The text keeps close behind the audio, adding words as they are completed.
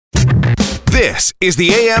This is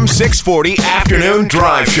the AM 640 Afternoon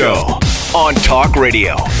Drive Show on Talk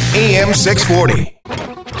Radio. AM 640.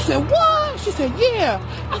 I said, what? She said, yeah.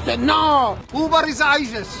 I said, no. Uber is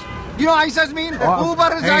ISIS. You know what ISIS mean?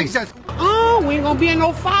 Uber is ISIS. Oh, we ain't gonna be in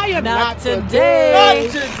no fire. Not today.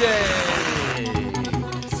 Not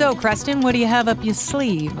today. So, Creston, what do you have up your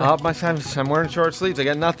sleeve? I'm wearing short sleeves. I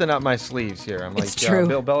got nothing up my sleeves here. I'm like It's true.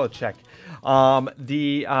 Bill Belichick.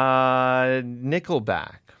 The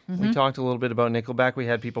Nickelback. We talked a little bit about Nickelback. We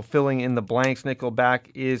had people filling in the blanks. Nickelback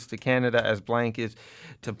is to Canada as blank is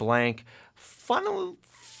to blank.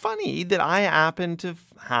 Funny that I happen to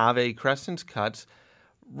have a Creston's Cuts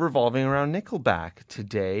revolving around Nickelback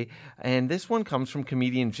today. And this one comes from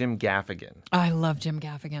comedian Jim Gaffigan. I love Jim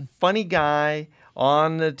Gaffigan. Funny guy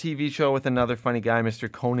on the TV show with another funny guy,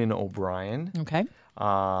 Mr. Conan O'Brien. Okay.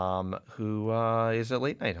 Who is a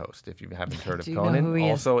late night host, if you haven't heard of Do you know Conan. who he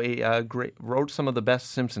is? Also, wrote some of the best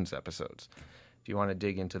Simpsons episodes, if you want to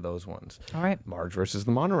dig into those ones. All right. Marge versus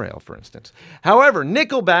the Monorail, for instance. However,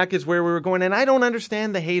 Nickelback is where we were going, and I don't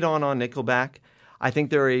understand the hate on Nickelback. I think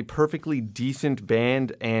they're a perfectly decent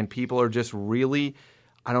band, and people are just really,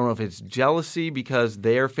 I don't know if it's jealousy because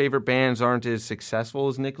their favorite bands aren't as successful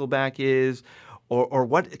as Nickelback is, or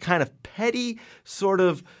what kind of petty sort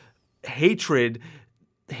of hatred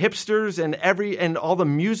hipsters and all the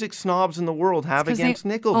music snobs in the world have against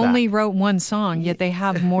they Nickelback. Only wrote one song, yet they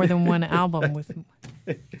have more than one album with.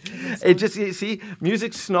 It just, you see,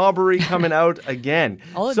 music snobbery coming out again.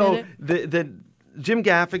 I'll admit So it. the Jim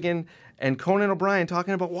Gaffigan and Conan O'Brien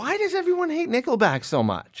talking about why does everyone hate Nickelback so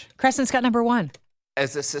much? Creston's got number one.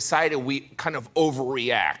 As a society, we kind of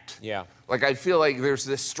overreact. Yeah. Like, I feel like there's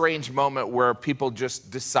this strange moment where people just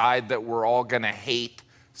decide that we're all going to hate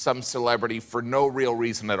some celebrity for no real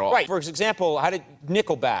reason at all. Right. For example, how did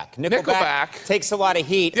Nickelback? Nickelback takes a lot of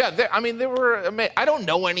heat. Yeah, they were. I don't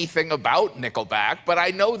know anything about Nickelback, but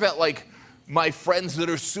I know that, like, my friends that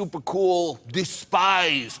are super cool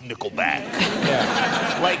despise Nickelback.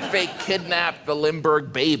 Yeah. Like they kidnapped the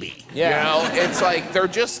Lindbergh baby. Yeah. You know, it's like they're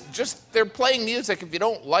just they're playing music. If you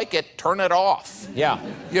don't like it, turn it off. Yeah.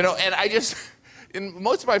 You know, and and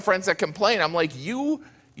most of my friends that complain, I'm like,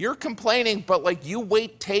 you're complaining, but like you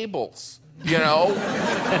wait tables. You know,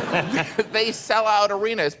 they sell out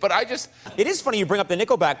arenas. But It is funny you bring up the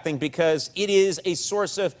Nickelback thing because it is a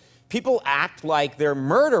source of people act like they're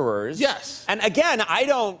murderers. Yes. And again, I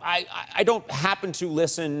don't happen to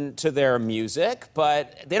listen to their music,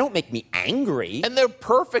 but they don't make me angry. And they're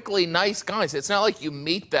perfectly nice guys. It's not like you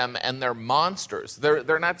meet them and they're monsters.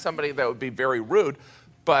 They're not somebody that would be very rude.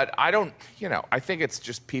 But I think it's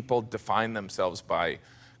just people define themselves by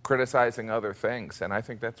criticizing other things, and I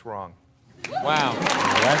think that's wrong. Wow.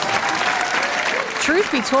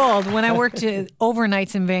 Truth be told, when I worked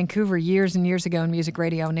overnights in Vancouver years and years ago in music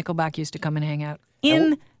radio, Nickelback used to come and hang out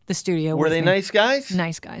in the studio. Were with they me. nice guys?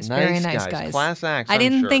 Nice guys. Very nice guys. Class acts, I I'm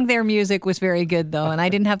didn't sure. think their music was very good, though, and I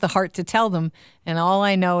didn't have the heart to tell them. And all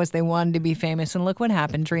I know is they wanted to be famous, and look what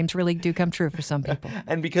happened. Dreams really do come true for some people.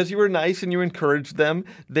 And because you were nice and you encouraged them,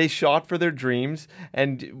 they shot for their dreams,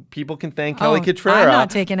 and people can thank Kelly Cutrera. I'm not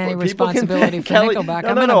taking any People can responsibility thank for Kelly- Nickelback. No,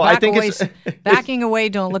 I'm no, going no. to I back think away. Backing away,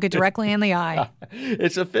 don't look it directly in the eye.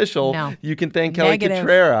 It's official. No. You can thank Kelly Negative.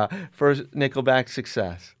 Cutrera for Nickelback's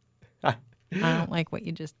success. I don't like what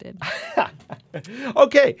you just did.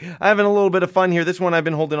 Okay, I'm having a little bit of fun here. This one I've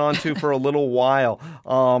been holding on to for a little while.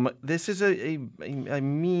 This is a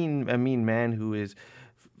mean man who is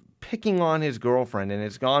picking on his girlfriend, and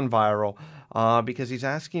it's gone viral because he's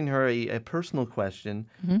asking her a personal question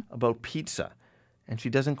about pizza, and she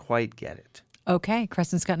doesn't quite get it. Okay,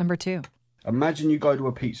 Creston's got number two. Imagine you go to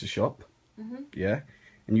a pizza shop, yeah,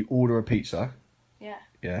 and you order a pizza.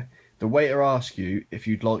 Yeah. The waiter asks you if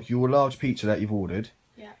you'd like your large pizza that you've ordered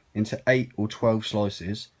into 8 or 12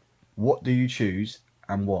 slices. What do you choose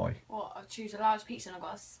and why? What, I choose a large pizza and I've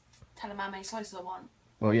got to tell him how many slices I want.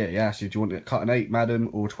 Well, yeah, he asks you, do you want it cut in 8, madam,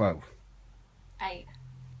 or 12? 8.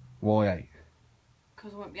 Why 8?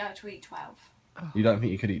 Because I won't be able to eat 12. You don't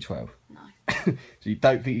think you could eat 12? No. So you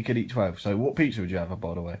don't think you could eat 12. So what pizza would you have,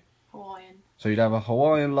 by the way? Hawaiian. So you'd have a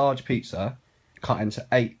Hawaiian large pizza cut into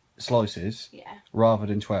 8 slices rather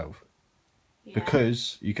than 12. Yeah.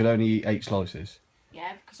 Because you could only eat 8 slices.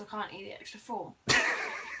 Yeah, because I can't eat the extra 4.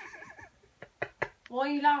 What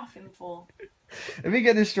are you laughing for? Let me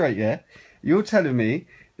get this straight, yeah? You're telling me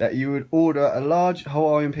that you would order a large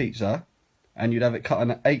Hawaiian pizza and you'd have it cut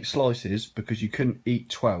into 8 slices because you couldn't eat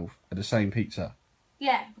 12 of the same pizza.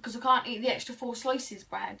 Yeah, because I can't eat the extra 4 slices,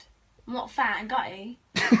 Brad. I'm not fat and gutty.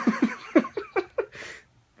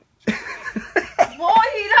 Why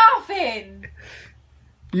are you laughing?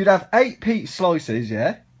 You'd have 8 pizza slices,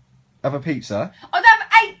 yeah? have a pizza. I'd have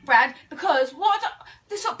 8, Brad, because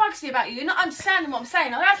this is what bugs me about you. You're not understanding what I'm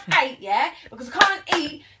saying. I'd have 8, yeah, because I can't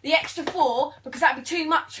eat the extra 4 because that'd be too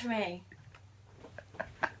much for me.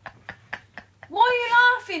 What are you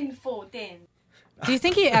laughing for, Din? Do you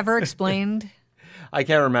think he ever explained? I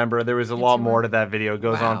can't remember. There was a lot more to that video. It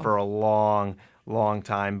goes Wow. on for a long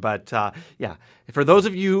time. But yeah, for those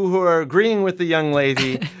of you who are agreeing with the young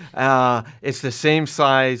lady, it's the same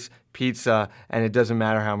size pizza, and it doesn't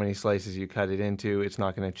matter how many slices you cut it into. It's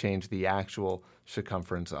not going to change the actual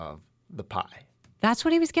circumference of the pie. That's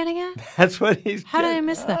what he was getting at? That's what he's How did I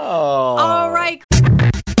miss that? Oh. All right.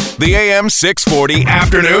 The AM 640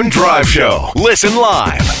 Afternoon Drive Show. Listen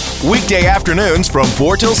live. Weekday afternoons from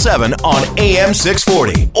 4 till 7 on AM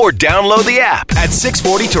 640. Or download the app at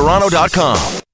 640toronto.com.